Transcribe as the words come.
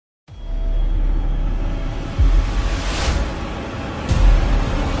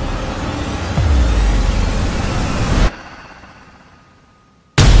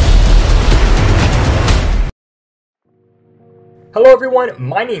Hello everyone,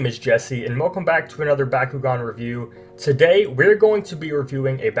 my name is Jesse and welcome back to another Bakugan review. Today we're going to be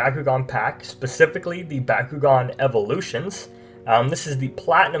reviewing a Bakugan pack, specifically the Bakugan Evolutions. This is the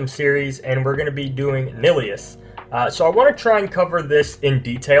Platinum series and we're going to be doing Nillious. So I want to try and cover this in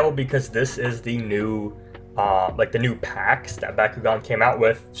detail because this is the new the new packs that Bakugan came out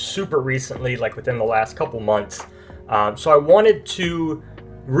with super recently, like within the last couple months. So I wanted to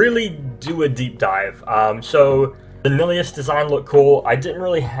really do a deep dive. So the Nillious design looked cool. I didn't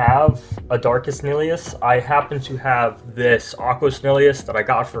really have a Darkest Nillious. I happen to have this Aquos Nillious that I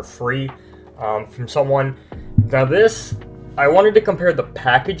got for free from someone. Now this, I wanted to compare the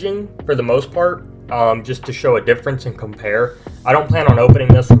packaging for the most part, just to show a difference and compare. I don't plan on opening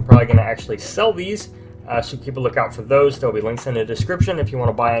this. I'm probably going to actually sell these, so keep a lookout for those. There'll be links in the description if you want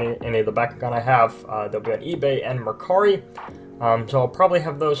to buy any of the Bakugan I have. They'll be on eBay and Mercari. So I'll probably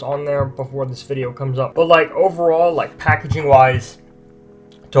have those on there before this video comes up. But like overall, like packaging wise,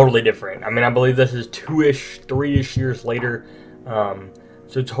 totally different. I mean, I believe this is 2-ish, 3-ish years later.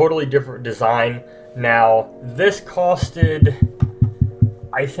 So totally different design. Now, this costed,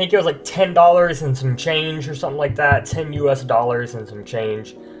 I think it was like $10 and some change or something like that. $10 US and some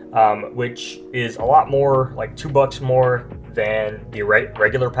change, which is a lot more, like $2 more than the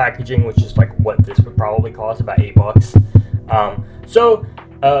regular packaging, which is like what this would probably cost, about $8. So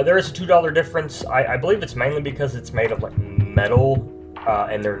there is a $2 difference. I believe it's mainly because it's made of like metal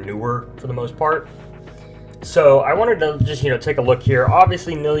and they're newer for the most part. So I wanted to just, take a look here.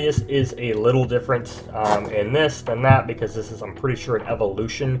 Obviously Nillious is a little different in this than that because this is, I'm pretty sure, an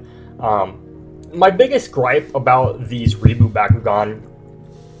evolution. My biggest gripe about these reboot Bakugan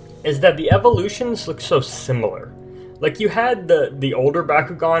is that the evolutions look so similar. Like you had the older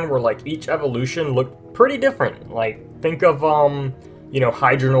Bakugan where like each evolution looked pretty different. Like think of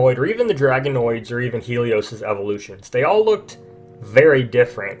Hydronoid or even the Dragonoids or even Helios's evolutions. They all looked very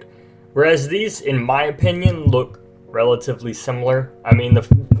different. Whereas these, in my opinion, look relatively similar. I mean,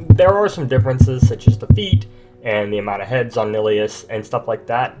 there are some differences such as the feet and the amount of heads on Nillious and stuff like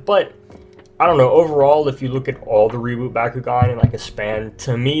that. But I don't know, overall, if you look at all the reboot Bakugan in like a span,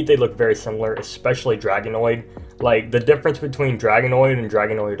 to me they look very similar, especially Dragonoid. Like the difference between Dragonoid and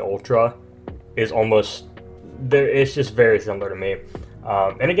Dragonoid Ultra is almost, it's just very similar to me.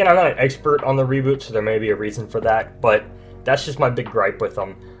 And again, I'm not an expert on the reboot, so there may be a reason for that, but that's just my big gripe with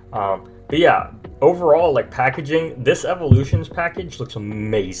them. But yeah, overall, like packaging, this Evolutions package looks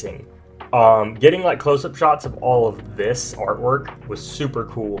amazing. Getting like close-up shots of all of this artwork was super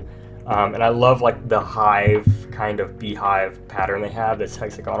cool. And I love like the hive kind of beehive pattern they have, this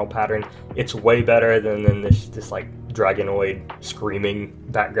hexagonal pattern. It's way better than this like Dragonoid screaming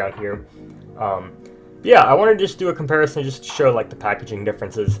background here. Yeah, I wanted to just do a comparison just to show like the packaging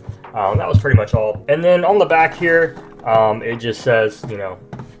differences. That was pretty much all. And then on the back here, it just says,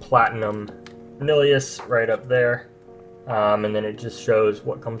 Platinum Nillious right up there. And then it just shows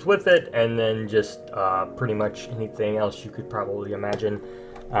what comes with it, and then just pretty much anything else you could probably imagine.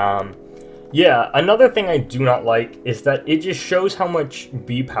 Yeah, another thing I do not like is that it just shows how much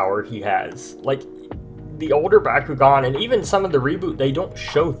B power he has. Like, the older Bakugan, and even some of the reboot, they don't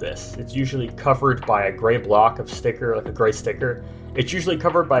show this. It's usually covered by a gray block of sticker, like a gray sticker. It's usually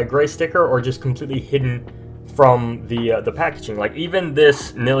covered by a gray sticker or just completely hidden from the packaging. Like, even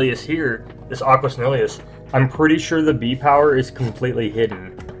this Nillious here, this Aquos Nillious, I'm pretty sure the B power is completely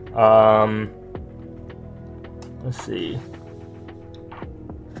hidden. Let's see.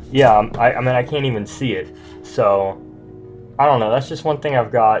 Yeah, I mean, I can't even see it. So, I don't know. That's just one thing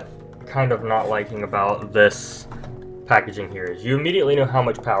I've got kind of not liking about this packaging here, is you immediately know how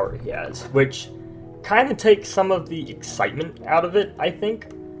much power he has, which kind of takes some of the excitement out of it, I think,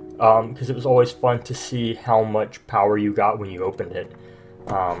 because it was always fun to see how much power you got when you opened it.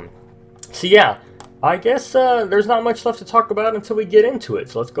 So yeah, I guess there's not much left to talk about until we get into it,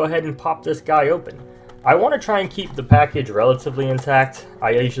 so let's go ahead and pop this guy open. I want to try and keep the package relatively intact.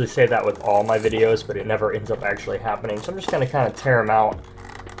 I usually say that with all my videos, but it never ends up actually happening. So I'm just going to kind of tear them out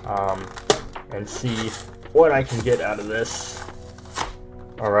and see what I can get out of this.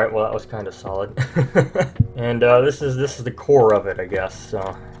 Alright, well that was kind of solid. And this is the core of it, I guess.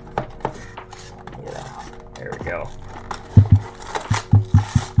 So yeah, there we go.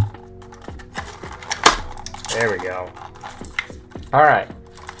 There we go. Alright.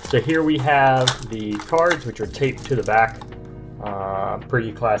 So here we have the cards, which are taped to the back.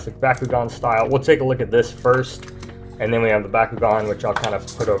 Pretty classic Bakugan style. We'll take a look at this first, and then we have the Bakugan, which I'll kind of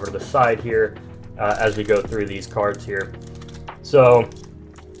put over to the side here as we go through these cards here. So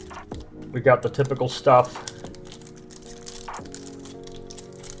we got the typical stuff.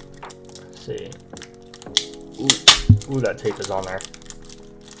 Let's see. Ooh. Ooh, that tape is on there.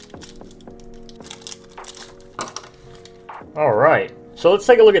 Alright, so let's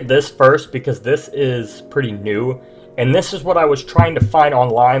take a look at this first, because this is pretty new. And this is what I was trying to find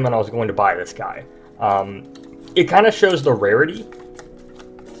online when I was going to buy this guy. It kind of shows the rarity.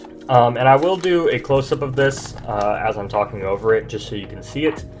 And I will do a close-up of this as I'm talking over it, just so you can see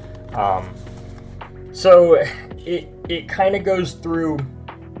it. So it kind of goes through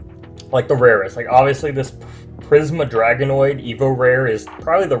like the rarest. Like obviously this Prisma Dragonoid Evo Rare is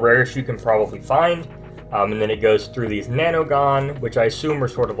probably the rarest you can probably find. And then it goes through these Nanogon, which I assume are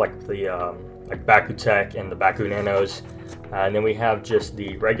sort of like the like Bakutech and the Baku Nanos. And then we have just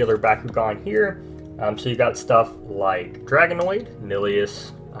the regular Bakugan here. So you got stuff like Dragonoid,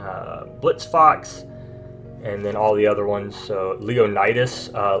 Nillious, Blitzfox, and then all the other ones. So Leonidas,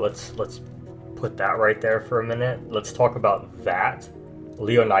 let's put that right there for a minute. Let's talk about that.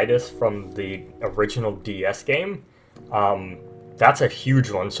 Leonidas from the original DS game. That's a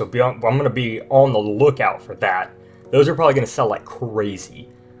huge one, so I'm going to be on the lookout for that. Those are probably going to sell like crazy.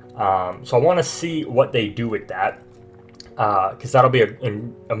 So I want to see what they do with that, because that'll be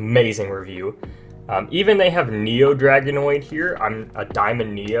an amazing review. Even they have Neo Dragonoid here. I'm a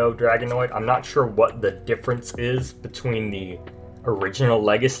Diamond Neo Dragonoid. I'm not sure what the difference is between the original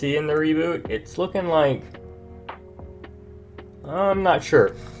Legacy and the reboot. It's looking like... I'm not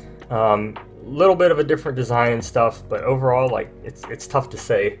sure. Little bit of a different design and stuff, but overall, like, it's tough to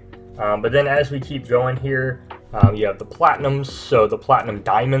say. But then as we keep going here, you have the Platinums, so the Platinum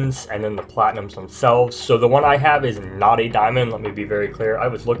Diamonds, and then the Platinums themselves. So the one I have is not a diamond, let me be very clear. I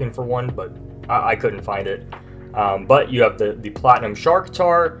was looking for one, but I couldn't find it. But you have the Platinum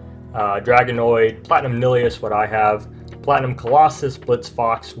Sharktar, Dragonoid, Platinum Nillious, what I have, Platinum Colossus,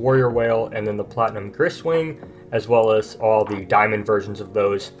 Blitzfox, Warrior Whale, and then the Platinum Gristwing, as well as all the diamond versions of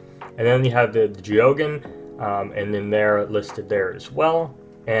those. And then you have the Geogan, and then they're listed there as well.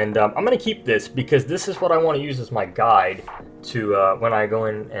 And I'm going to keep this because this is what I want to use as my guide to when I go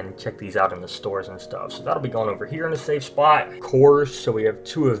in and check these out in the stores and stuff. So that'll be going over here in a safe spot. Cores, so we have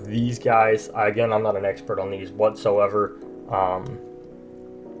two of these guys. Again, I'm not an expert on these whatsoever.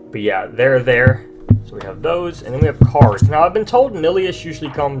 But yeah, they're there. So we have those, and then we have cards. Now, I've been told Nillious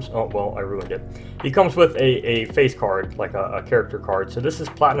usually comes... Oh, well, I ruined it. He comes with a face card, like a character card. So this is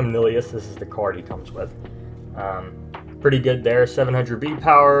Platinum Nillious. This is the card he comes with. Pretty good there. 700 B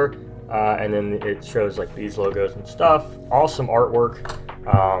power. And then it shows, like, these logos and stuff. Awesome artwork.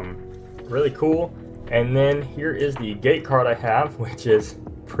 Really cool. And then here is the gate card I have, which is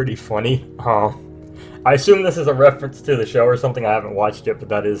pretty funny. I assume this is a reference to the show or something. I haven't watched it, but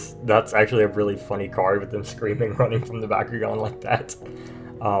that's actually a really funny card with them screaming, running from the Bakugan like that.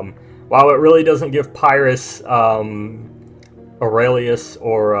 Wow, it really doesn't give Pyrus, Aurelius,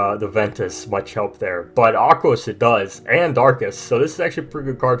 or the Ventus much help there. But Aquos it does, and Darkus. So this is actually a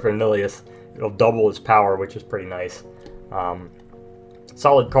pretty good card for Nillious. It'll double his power, which is pretty nice.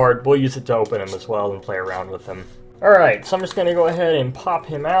 Solid card. We'll use it to open him as well and play around with him. Alright, so I'm just going to go ahead and pop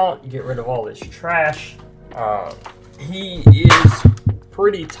him out, get rid of all this trash. He is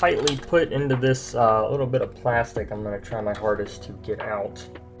pretty tightly put into this little bit of plastic I'm going to try my hardest to get out.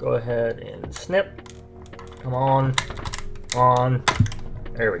 Go ahead and snip. Come on.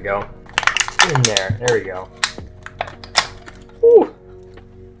 There we go. In there. There we go. Whew.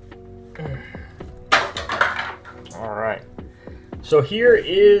 Alright. So here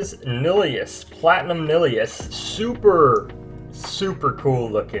is Nillious, Platinum Nillious, super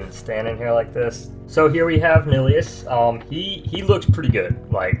cool looking, standing here like this. So here we have Nillious. He looks pretty good.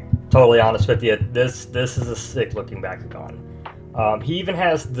 Like, totally honest with you, this is a sick looking Bakugan. He even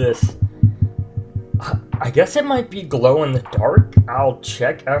has this. I guess it might be glow in the dark. I'll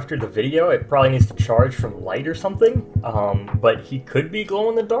check after the video. It probably needs to charge from light or something. But he could be glow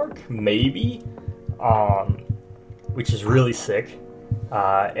in the dark, maybe. Which is really sick.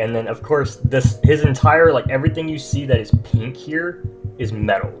 And then of course his entire, like, everything you see that is pink here is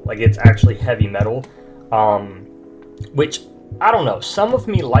metal. Like, it's actually heavy metal. Which I don't know, some of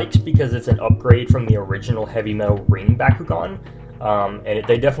me likes because it's an upgrade from the original heavy metal ring Bakugan. And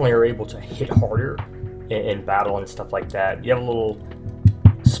they definitely are able to hit harder in battle and stuff like that. You have a little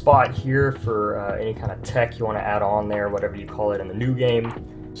spot here for any kind of tech you want to add on there, whatever you call it in the new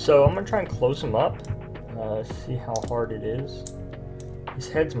game. So I'm going to try and close him up. See how hard it is. His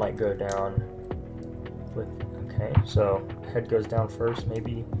heads might go down. Okay, so head goes down first,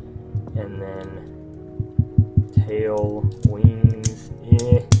 maybe, and then tail, wings.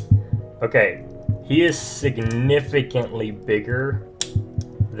 Okay, he is significantly bigger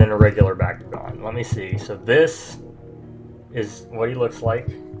than a regular Bakugan. Let me see. So this is what he looks like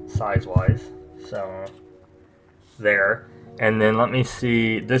size-wise. So there. And then let me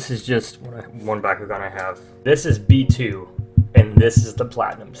see, this is just one Bakugan I have. This is B2, and this is the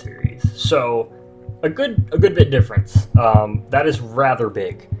Platinum series. So a good bit difference. That is rather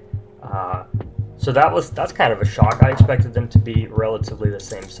big. So that's kind of a shock. I expected them to be relatively the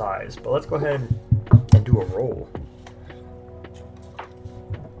same size. But let's go ahead and do a roll.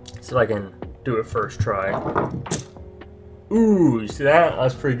 See if I can do it first try. Ooh, you see that?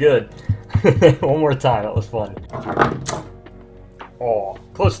 That's pretty good. One more time, that was fun. Oh,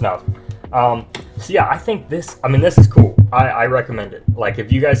 close enough. So yeah, I think this is cool. I recommend it. Like,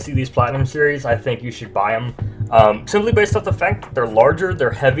 if you guys see these Platinum series, I think you should buy them. Simply based off the fact that they're larger,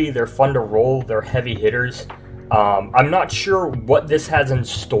 they're heavy, they're fun to roll, they're heavy hitters. I'm not sure what this has in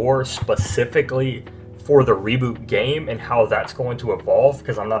store specifically for the reboot game and how that's going to evolve,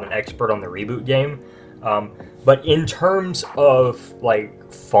 because I'm not an expert on the reboot game. But in terms of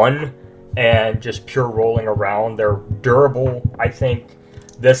like fun and just pure rolling around, they're durable. I think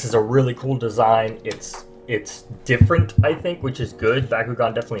this is a really cool design. It's different, I think, which is good.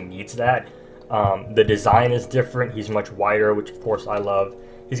 Bakugan definitely needs that. The design is different. He's much wider, which of course I love.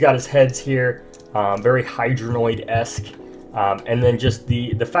 He's got his heads here, very Hydronoid-esque. And then just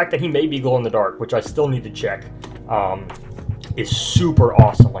the fact that he may be glow in the dark, which I still need to check, is super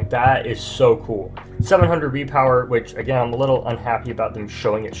awesome. Like, that is so cool. 700 repower, which again, I'm a little unhappy about them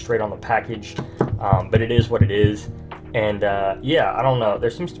showing it straight on the package, but it is what it is. And yeah, I don't know. There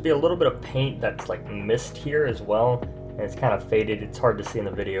seems to be a little bit of paint that's like missed here as well, and it's kind of faded. It's hard to see in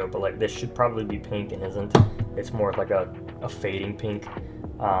the video, but like this should probably be pink and isn't. It's more of like a fading pink.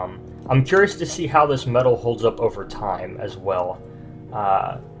 I'm curious to see how this metal holds up over time as well.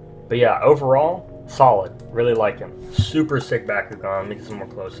 But yeah, overall, solid. Really like him. Super sick Bakugan. Let me get some more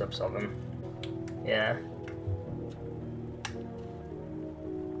close-ups of him. Yeah.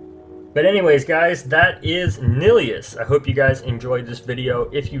 But anyways, guys, that is Nillious. I hope you guys enjoyed this video.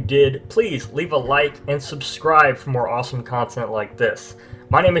 If you did, please leave a like and subscribe for more awesome content like this.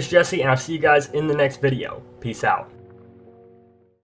 My name is Jesse, and I'll see you guys in the next video. Peace out.